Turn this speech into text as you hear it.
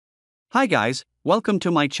Hi guys, welcome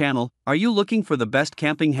to my channel. Are you looking for the best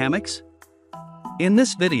camping hammocks? In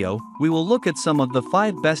this video, we will look at some of the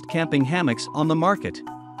 5 best camping hammocks on the market.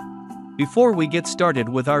 Before we get started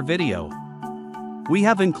with our video, we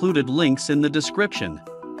have included links in the description.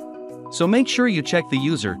 So make sure you check the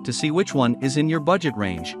user to see which one is in your budget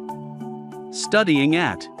range. Studying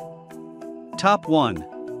at Top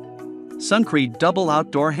 1. SUNCREAT Double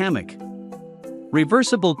Outdoor Hammock.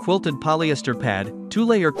 Reversible quilted polyester pad,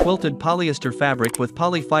 2-layer quilted polyester fabric with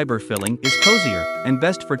polyfiber filling is cozier and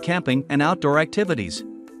best for camping and outdoor activities.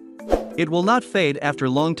 It will not fade after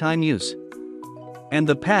long time use. And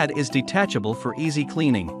the pad is detachable for easy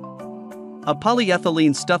cleaning. A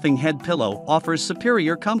polyethylene stuffing head pillow offers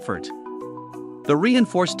superior comfort. The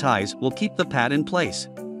reinforced ties will keep the pad in place.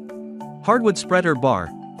 Hardwood spreader bar.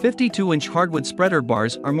 52-inch hardwood spreader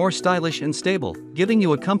bars are more stylish and stable, giving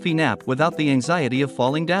you a comfy nap without the anxiety of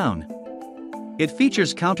falling down. It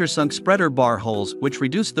features countersunk spreader bar holes which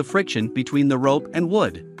reduce the friction between the rope and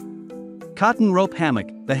wood. Cotton rope hammock.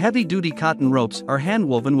 The heavy-duty cotton ropes are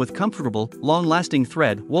hand-woven with comfortable, long-lasting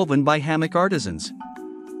thread woven by hammock artisans.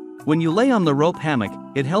 When you lay on the rope hammock,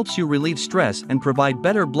 it helps you relieve stress and provide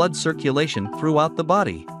better blood circulation throughout the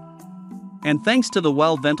body. And thanks to the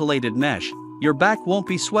well-ventilated mesh, your back won't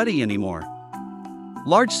be sweaty anymore.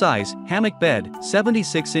 Large size, hammock bed,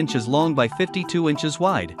 76 inches long by 52 inches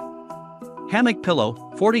wide. Hammock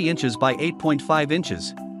pillow, 40 inches by 8.5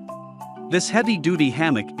 inches. This heavy-duty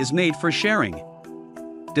hammock is made for sharing.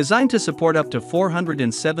 Designed to support up to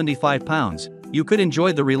 475 pounds, you could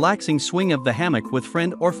enjoy the relaxing swing of the hammock with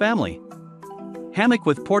friend or family. Hammock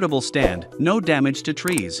with portable stand, no damage to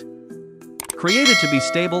trees. Created to be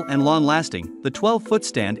stable and long-lasting, the 12-foot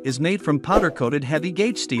stand is made from powder-coated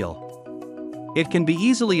heavy-gauge steel. It can be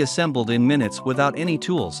easily assembled in minutes without any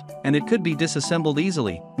tools, and it could be disassembled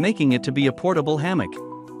easily, making it to be a portable hammock.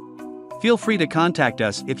 Feel free to contact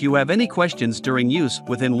us if you have any questions during use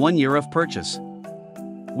within 1 year of purchase.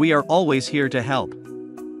 We are always here to help.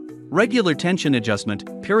 Regular tension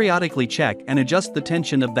adjustment. Periodically check and adjust the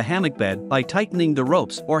tension of the hammock bed by tightening the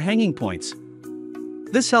ropes or hanging points.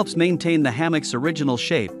 This helps maintain the hammock's original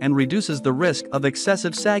shape and reduces the risk of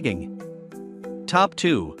excessive sagging. Top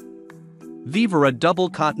 2. Vivere Double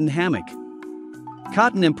Cotton Hammock.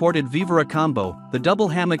 Cotton imported Vivere Combo, the double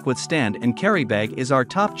hammock with stand and carry bag is our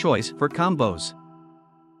top choice for combos.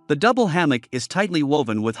 The double hammock is tightly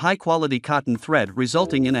woven with high-quality cotton thread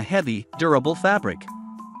resulting in a heavy, durable fabric.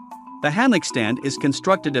 The hammock stand is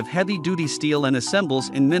constructed of heavy-duty steel and assembles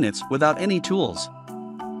in minutes without any tools.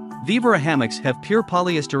 Vivere hammocks have pure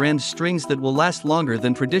polyester end strings that will last longer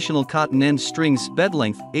than traditional cotton end strings. Bed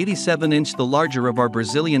length, 87-inch. The larger of our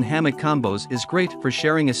Brazilian hammock combos is great for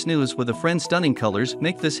sharing a snooze with a friend. Stunning colors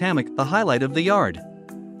make this hammock the highlight of the yard.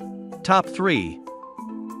 Top 3.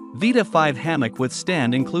 Vita 5 Hammock with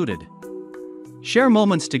stand included. Share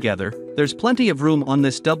moments together. There's plenty of room on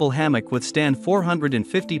this double hammock with stand.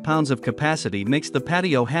 450 pounds of capacity makes the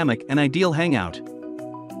patio hammock an ideal hangout.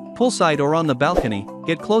 Poolside or on the balcony,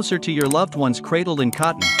 get closer to your loved ones cradled in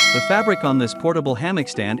cotton. The fabric on this portable hammock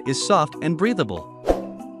stand is soft and breathable.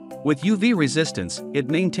 With UV resistance,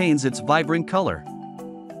 it maintains its vibrant color.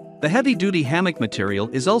 The heavy-duty hammock material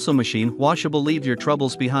is also machine washable. Leave your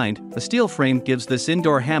troubles behind. A steel frame gives this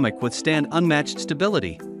indoor hammock with stand unmatched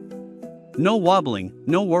stability. No wobbling,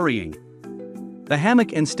 no worrying. The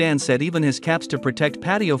hammock and stand set even has caps to protect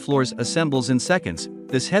patio floors. Assembles in seconds.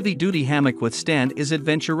 This heavy-duty hammock with stand is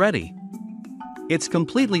adventure-ready. It's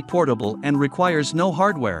completely portable and requires no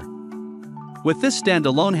hardware. With this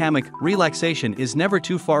stand-alone hammock, relaxation is never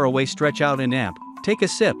too far away. Stretch out and nap, take a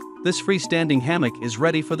sip. This freestanding hammock is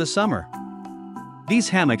ready for the summer. These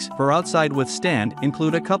hammocks for outside with stand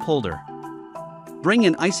include a cup holder. Bring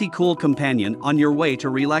an icy cool companion on your way to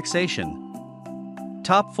relaxation.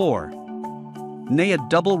 Top 4. PNAEUT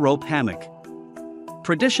Double Rope Hammock.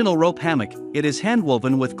 Traditional rope hammock, it is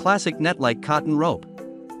hand-woven with classic net-like cotton rope.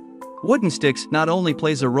 Wooden sticks not only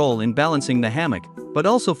plays a role in balancing the hammock, but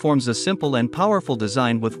also forms a simple and powerful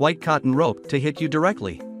design with white cotton rope to hit you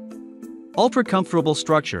directly. Ultra-comfortable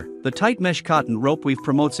structure, the tight mesh cotton rope weave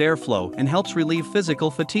promotes airflow and helps relieve physical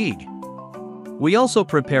fatigue. We also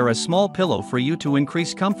prepare a small pillow for you to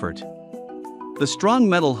increase comfort. The strong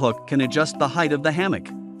metal hook can adjust the height of the hammock.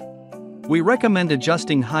 We recommend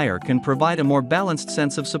adjusting higher can provide a more balanced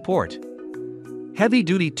sense of support.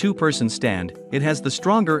 Heavy-duty 2-person stand, it has the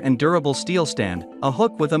stronger and durable steel stand, a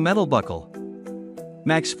hook with a metal buckle.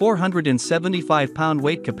 Max 475-pound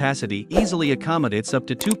weight capacity easily accommodates up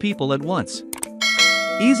to 2 people at once.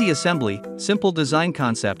 Easy assembly, simple design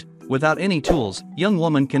concept, without any tools, young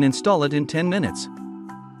woman can install it in 10 minutes.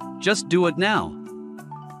 Just do it now.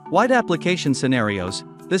 Wide application scenarios.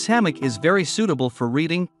 This hammock is very suitable for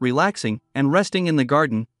reading, relaxing, and resting in the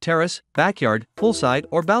garden, terrace, backyard, poolside,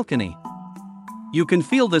 or balcony. You can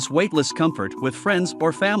feel this weightless comfort with friends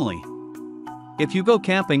or family. If you go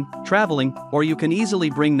camping, traveling, or you can easily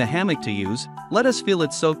bring the hammock to use, let us feel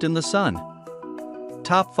it soaked in the sun.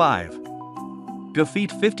 Top 5.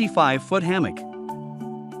 Gafete 55-foot hammock.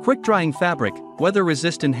 Quick-drying fabric,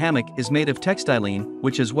 weather-resistant hammock is made of textiline,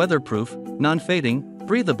 which is weatherproof, non-fading,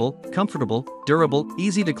 breathable, comfortable, durable,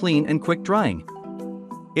 easy to clean and quick-drying.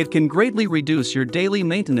 It can greatly reduce your daily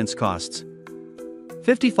maintenance costs.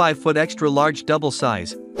 55-foot extra-large double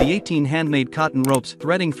size, the 18 handmade cotton ropes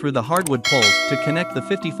threading through the hardwood poles to connect the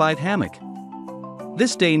 55 hammock.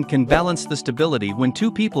 This Dane can balance the stability when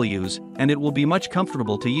 2 people use, and it will be much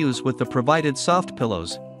comfortable to use with the provided soft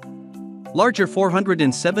pillows. Larger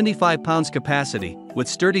 475 pounds capacity, with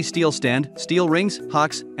sturdy steel stand, steel rings,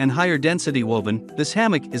 hocks, and higher density woven, this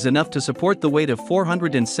hammock is enough to support the weight of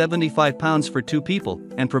 475 pounds for 2 people,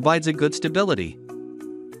 and provides a good stability.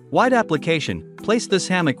 Wide application. Place this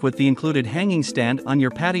hammock with the included hanging stand on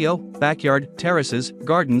your patio, backyard, terraces,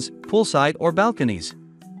 gardens, poolside, or balconies.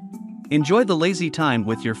 Enjoy the lazy time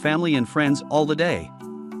with your family and friends all the day.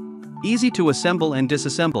 Easy to assemble and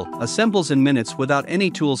disassemble, assembles in minutes without any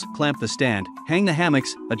tools. Clamp the stand, hang the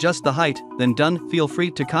hammocks, adjust the height, then done. Feel free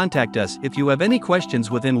to contact us if you have any questions.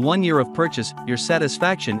 Within 1 year of purchase, your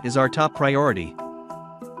satisfaction is our top priority.